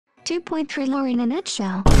2.3 lore in a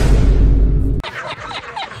nutshell.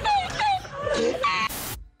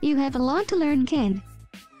 You have a lot to learn, kid.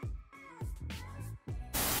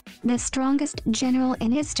 The strongest general in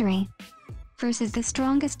history versus the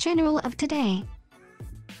strongest general of today.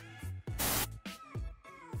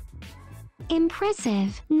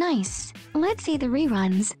 Impressive. Nice. Let's see the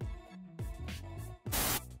reruns.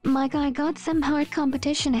 My guy got some hard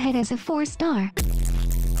competition ahead as a 4-star.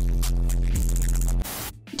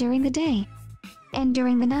 During the day. And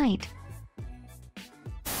during the night.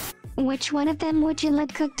 Which one of them would you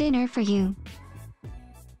let cook dinner for you?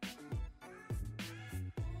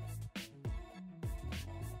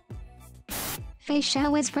 Fei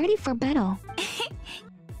Xiao is ready for battle.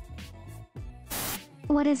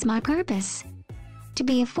 What is my purpose? To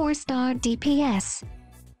be a 4-star DPS.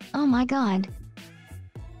 Oh my god.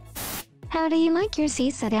 How do you like your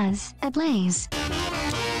CSAT as ablaze?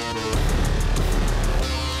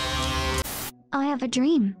 I have a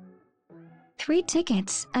dream. 3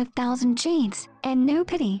 tickets, 1,000 jades, and no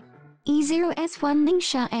pity. E0S1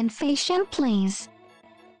 Ningxia and Fei Xiao, please.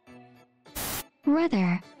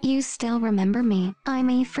 Brother, you still remember me. I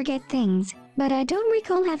may forget things, but I don't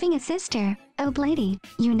recall having a sister. Oh Blady,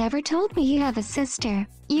 you never told me you have a sister.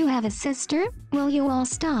 You have a sister? Will you all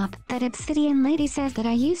stop? That obsidian lady says that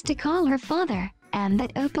I used to call her father, and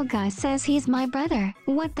that opal guy says he's my brother.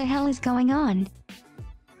 What the hell is going on?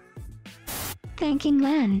 Thanking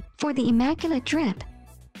Lan for the immaculate drip.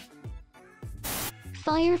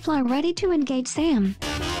 Firefly ready to engage Sam.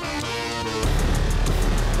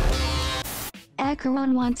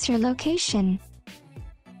 Acheron wants your location.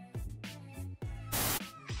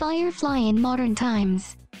 Firefly in modern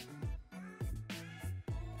times.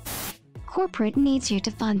 Corporate needs you to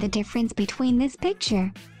find the difference between this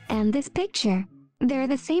picture and this picture. They're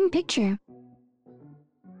the same picture.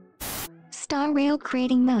 Star Rail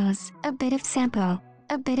creating those, a bit of Sampo,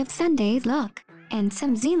 a bit of Sunday's luck, and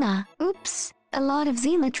some Zila. Oops, a lot of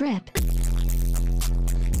Zila drip.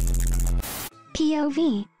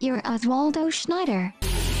 POV, you're Oswaldo Schneider.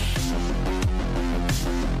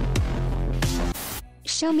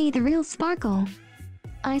 Show me the real sparkle.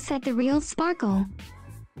 I said the real sparkle.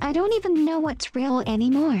 I don't even know what's real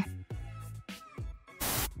anymore.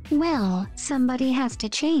 Well, somebody has to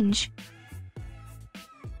change.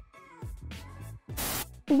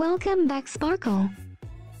 Welcome back, Sparkle.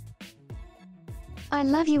 I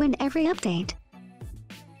love you in every update.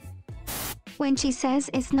 When she says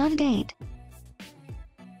it's not a date.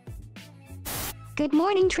 Good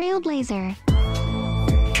morning, Trailblazer.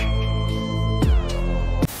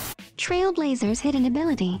 Trailblazer's hidden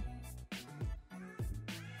ability.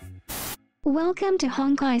 Welcome to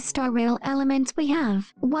Honkai Star Rail elements we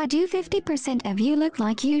have. Why do 50% of you look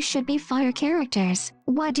like you should be fire characters?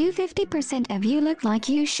 Why do 50% of you look like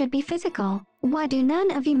you should be physical? Why do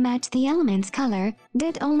none of you match the element's color?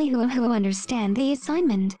 Did only who understand the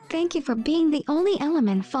assignment? Thank you for being the only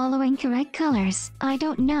element following correct colors. I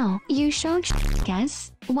don't know. You short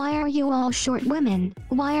guess? Why are you all short women?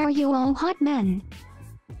 Why are you all hot men?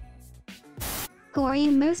 Who are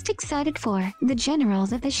you most excited for? The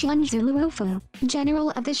generals of the Xianzhu Luofu, general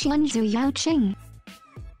of the Xianzhu Yao Qing.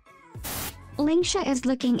 Ningxia is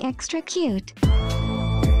looking extra cute.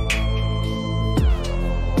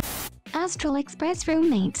 Astral Express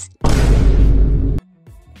roommates.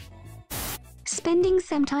 Spending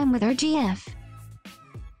some time with RGF.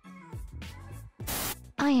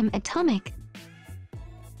 I am atomic.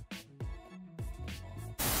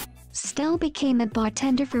 Still became a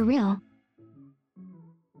bartender for real.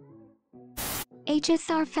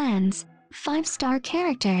 HSR fans, 5-star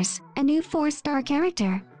characters, a new 4-star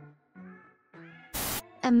character.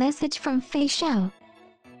 A message from Fei Xiao.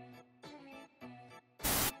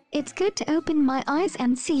 It's good to open my eyes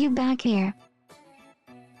and see you back here.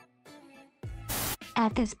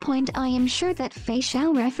 At this point I am sure that Fei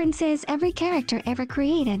Xiao references every character ever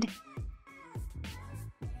created.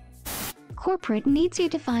 Corporate needs you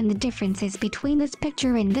to find the differences between this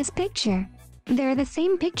picture and this picture. They're the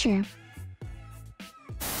same picture.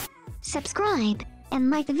 Subscribe and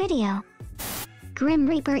like the video. Grim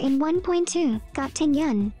Reaper in 1.2 got Ting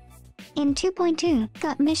Yun. In 2.2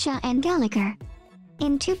 got Misha and Gallagher.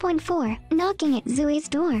 In 2.4 knocking at Zui's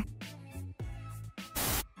door.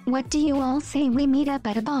 What do you all say we meet up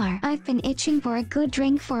at a bar? I've been itching for a good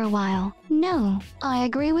drink for a while. No, I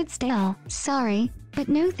agree with Stale. Sorry, but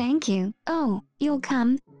no thank you. Oh, you'll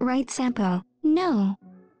come, right Sampo? No.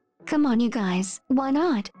 Come on you guys, why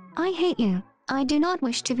not? I hate you. I do not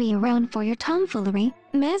wish to be around for your tomfoolery,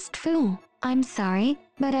 masked fool. I'm sorry,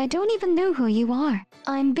 but I don't even know who you are.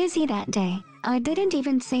 I'm busy that day. I didn't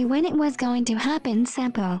even say when it was going to happen,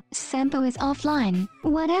 Sampo. Sampo is offline.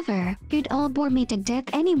 Whatever, you'd all bore me to death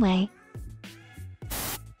anyway.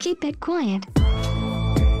 Keep it quiet.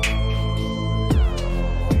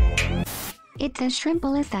 It's as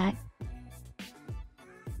simple as that.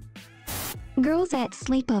 Girls at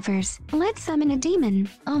sleepovers, let's summon a demon.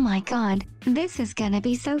 Oh my god, this is gonna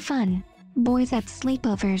be so fun. Boys at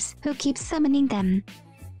sleepovers, who keeps summoning them?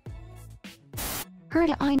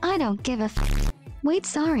 I don't give a f. Wait,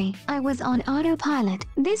 sorry, I was on autopilot.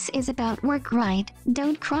 This is about work, right?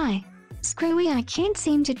 Don't cry. Screwy, I can't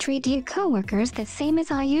seem to treat you coworkers the same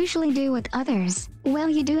as I usually do with others. Well,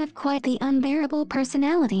 you do have quite the unbearable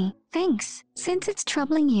personality. Thanks. Since it's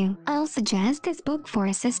troubling you, I'll suggest this book for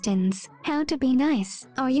assistance. How to be nice.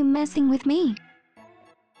 Are you messing with me?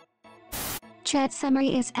 Chat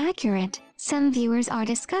summary is accurate. Some viewers are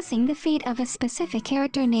discussing the fate of a specific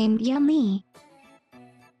character named Yummy.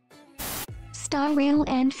 Star Rail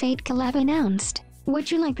and Fate collab announced. Would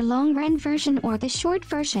you like the long-run version or the short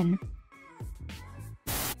version?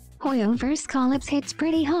 Hoyoverse collabs hits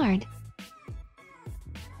pretty hard.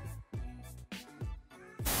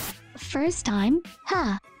 First time?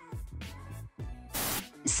 Huh.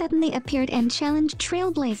 Suddenly appeared and challenged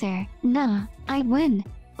Trailblazer. Nah, I win.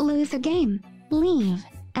 Lose a game. Leave.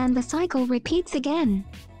 And the cycle repeats again.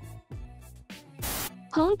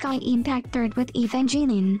 Honkai Impact 3rd with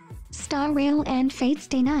Evangelion. Star Rail and Fate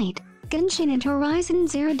Stay Night. Genshin and Horizon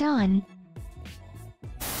Zero Dawn.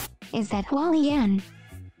 Is that Hualien?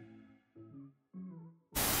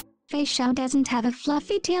 Fei Xiao doesn't have a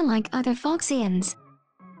fluffy tail like other Foxians.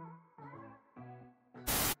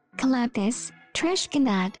 Collab this, Treshkin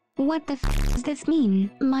that. What the f does this mean?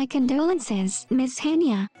 My condolences, Miss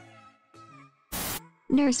Hanya.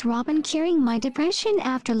 Nurse Robin curing my depression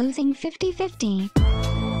after losing 50-50.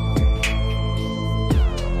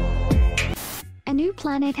 A new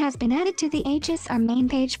planet has been added to the HSR main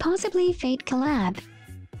page, possibly Fate collab.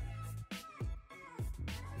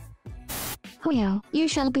 Huyo, you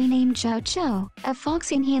shall be named Zhou Chou, a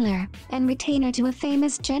Foxian healer, and retainer to a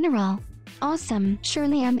famous general. Awesome,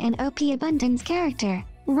 surely I'm an OP Abundance character,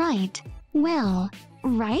 right? Well,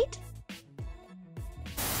 right?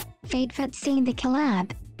 Fate Fat seeing the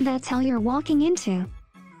collab, that's how you're walking into.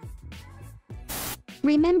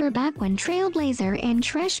 Remember back when Trailblazer and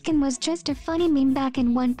Treshkin was just a funny meme back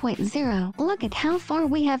in 1.0? Look at how far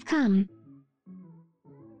we have come.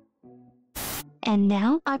 And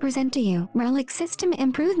now, I present to you Relic System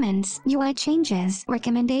Improvements, UI Changes,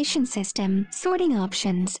 Recommendation System, Sorting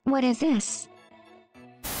Options. What is this?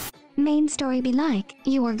 Main story be like,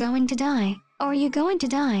 you are going to die. Are you going to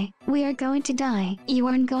die? We are going to die. You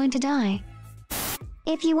aren't going to die.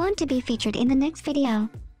 If you want to be featured in the next video,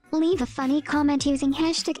 leave a funny comment using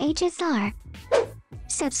hashtag HSR.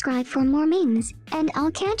 Subscribe for more memes, and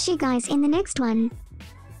I'll catch you guys in the next one.